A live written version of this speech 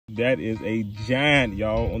That is a giant,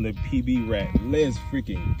 y'all, on the PB rack. Let's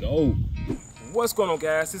freaking go. What's going on,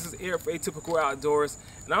 guys? This is Eric for Atypical Outdoors,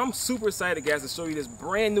 and I'm super excited, guys, to show you this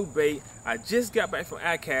brand new bait I just got back from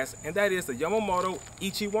Icast, and that is the Yamamoto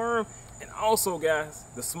Ichi Worm, and also, guys,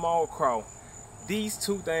 the small craw. These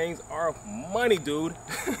two things are money, dude.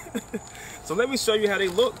 So let me show you how they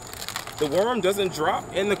look. The worm doesn't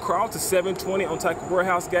drop in the craw to 720 on Tackle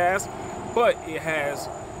Warehouse, guys, but it has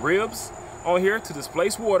ribs on here to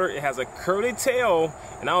displace water. It has a curly tail,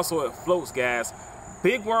 and also it floats, guys.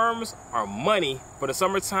 Big worms are money for the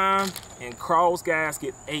summertime, and craws, guys,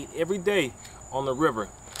 get ate every day on the river.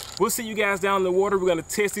 We'll see you guys down in the water. We're gonna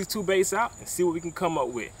test these two baits out and see what we can come up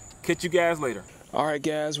with. Catch you guys later. All right,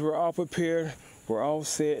 guys, we're all prepared. We're all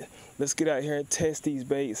set. Let's get out here and test these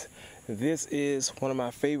baits. This is one of my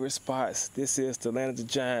favorite spots. This is the Land of the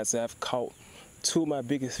Giants. I've caught two of my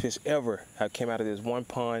biggest fish ever. I came out of this one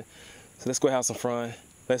pond. So let's go have some fun.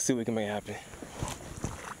 Let's see what we can make happen.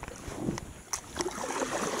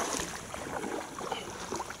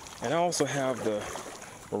 And I also have the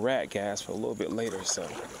rat, guys, for a little bit later, so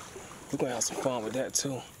we're gonna have some fun with that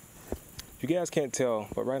too. You guys can't tell,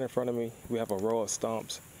 but right in front of me, we have a row of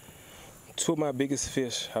stumps. Two of my biggest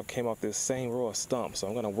fish have came off this same row of stumps, so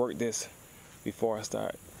I'm gonna work this before I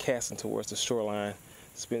start casting towards the shoreline.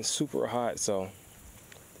 It's been super hot, so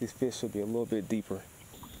these fish should be a little bit deeper.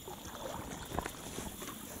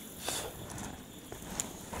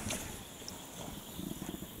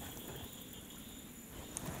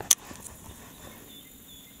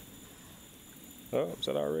 Oh, is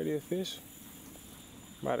that already a fish?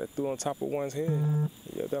 Might have threw on top of one's head.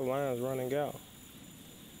 Yeah, that line's running out.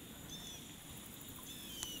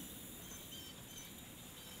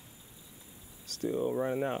 Still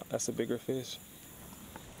running out. That's a bigger fish.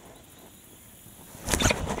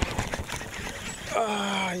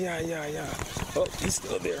 Ah, yeah. Oh, he's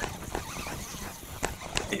still there.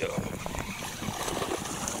 Yeah.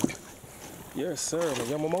 Yes, sir, the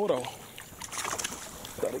Yamamoto.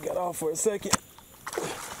 Thought he got off for a second.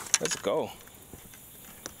 Let's go.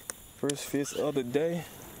 First fish of the day,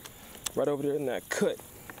 right over there in that cut.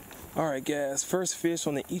 All right, guys, first fish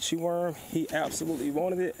on the Ichi Worm. He absolutely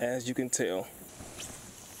wanted it, as you can tell.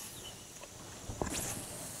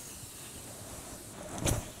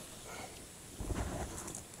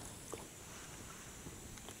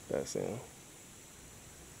 That's him.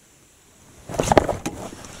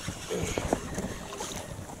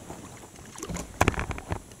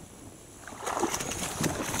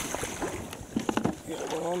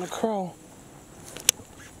 On the craw.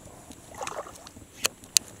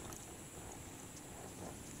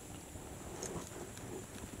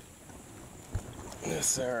 Yes,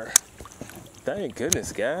 sir. Thank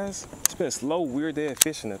goodness, guys. It's been a slow, weird day of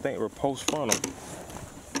fishing. I think we're post frontal.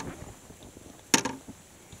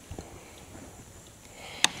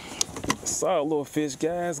 Solid little fish,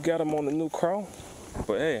 guys. Got him on the new craw.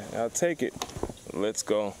 But hey, I'll take it. Let's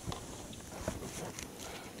go.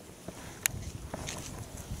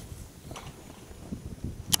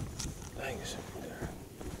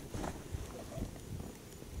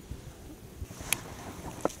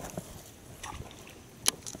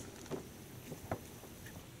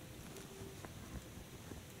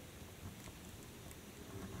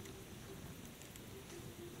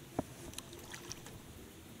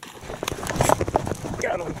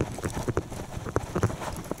 Got him.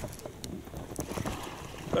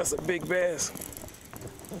 That's a big bass.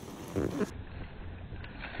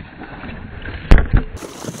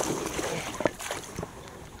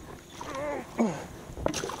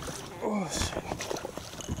 Oh, shit.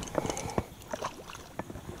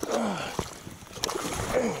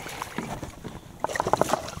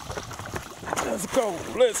 Let's go.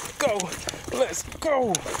 Let's go. Let's go.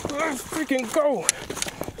 Let's freaking go.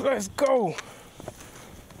 Let's go.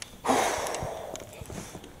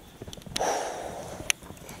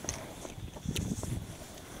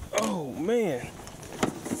 Oh man.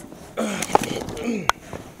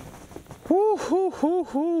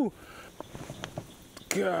 Whoo.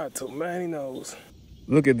 God, tomato knows.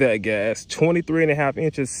 Look at that, guys. 23.5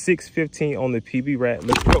 inches, 615 on the PB rat.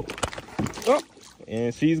 Let's go. Oh,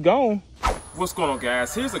 and she's gone. What's going on,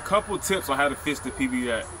 guys? Here's a couple tips on how to fish the PB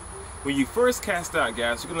rat. When you first cast out,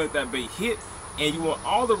 guys, you're gonna let that bait hit, and you want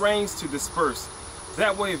all the range to disperse.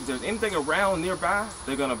 That way, if there's anything around nearby,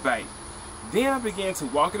 they're gonna bite. Then I began to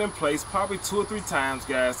walk it in place probably 2 or 3 times,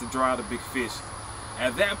 guys, to draw out a big fish.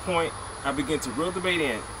 At that point, I begin to reel the bait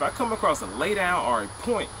in. If I come across a lay down or a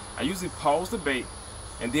point, I usually pause the bait,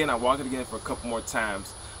 and then I walk it again for a couple more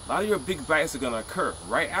times. A lot of your big bites are gonna occur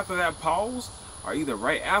right after that pause, or either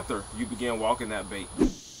right after you begin walking that bait.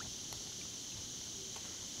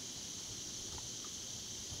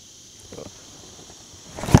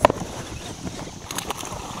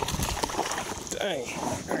 Dang,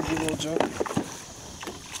 I get a little jump.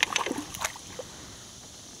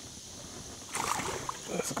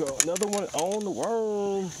 Let's go. Another one on the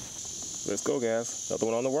worm. Let's go, guys. Another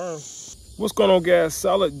one on the worm. What's going on, guys?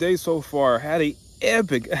 Solid day so far. Had a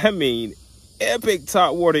epic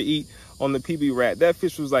top water eat on the PB rat. That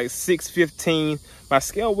fish was like 615. My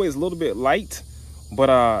scale weight is a little bit light, but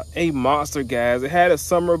a monster, guys. It had a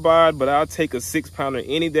summer bod, but I'll take a 6-pounder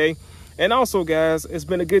any day. And also, guys, it's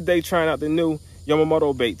been a good day trying out the new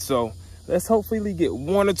Yamamoto bait. So let's hopefully get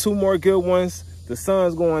 1 or 2 more good ones. The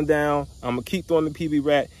sun's going down. I'm gonna keep throwing the PB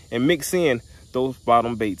rat and mix in those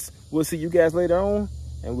bottom baits. We'll see you guys later on,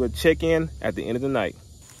 and we'll check in at the end of the night.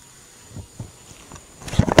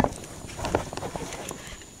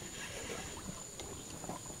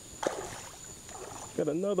 Got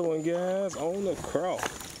another one, guys, on the crawl.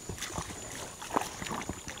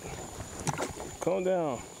 Calm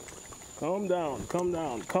down. Calm down, calm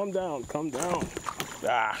down, calm down, calm down.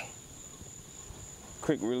 Ah.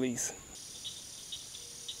 Quick release.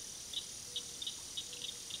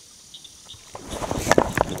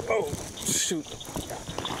 Oh, shoot.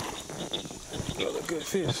 Another good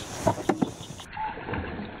fish.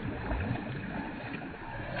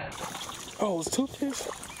 Oh, it's 2 fish?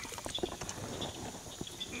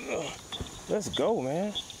 Let's go,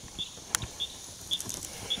 man.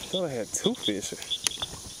 Thought I had 2 fish.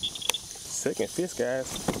 Second fish, guys.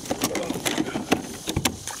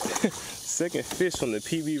 Second fish on the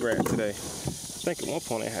PB rat today. I think at one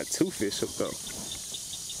point I had 2 fish hooked up.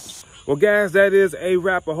 Well, guys, that is a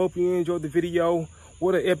wrap. I hope you enjoyed the video.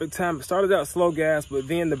 What an epic time. It started out slow, guys, but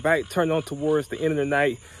then the bite turned on towards the end of the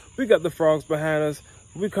night. We got the frogs behind us.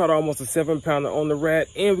 We caught almost a 7-pounder on the rat,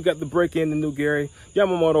 and we got the break in the new Gary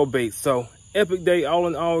Yamamoto bait. So, epic day all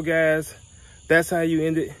in all, guys. That's how you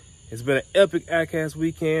end it. It's been an epic Icast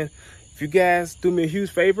weekend. If you guys do me a huge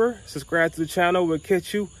favor, subscribe to the channel. We'll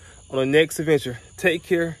catch you on the next adventure. Take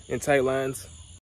care and tight lines.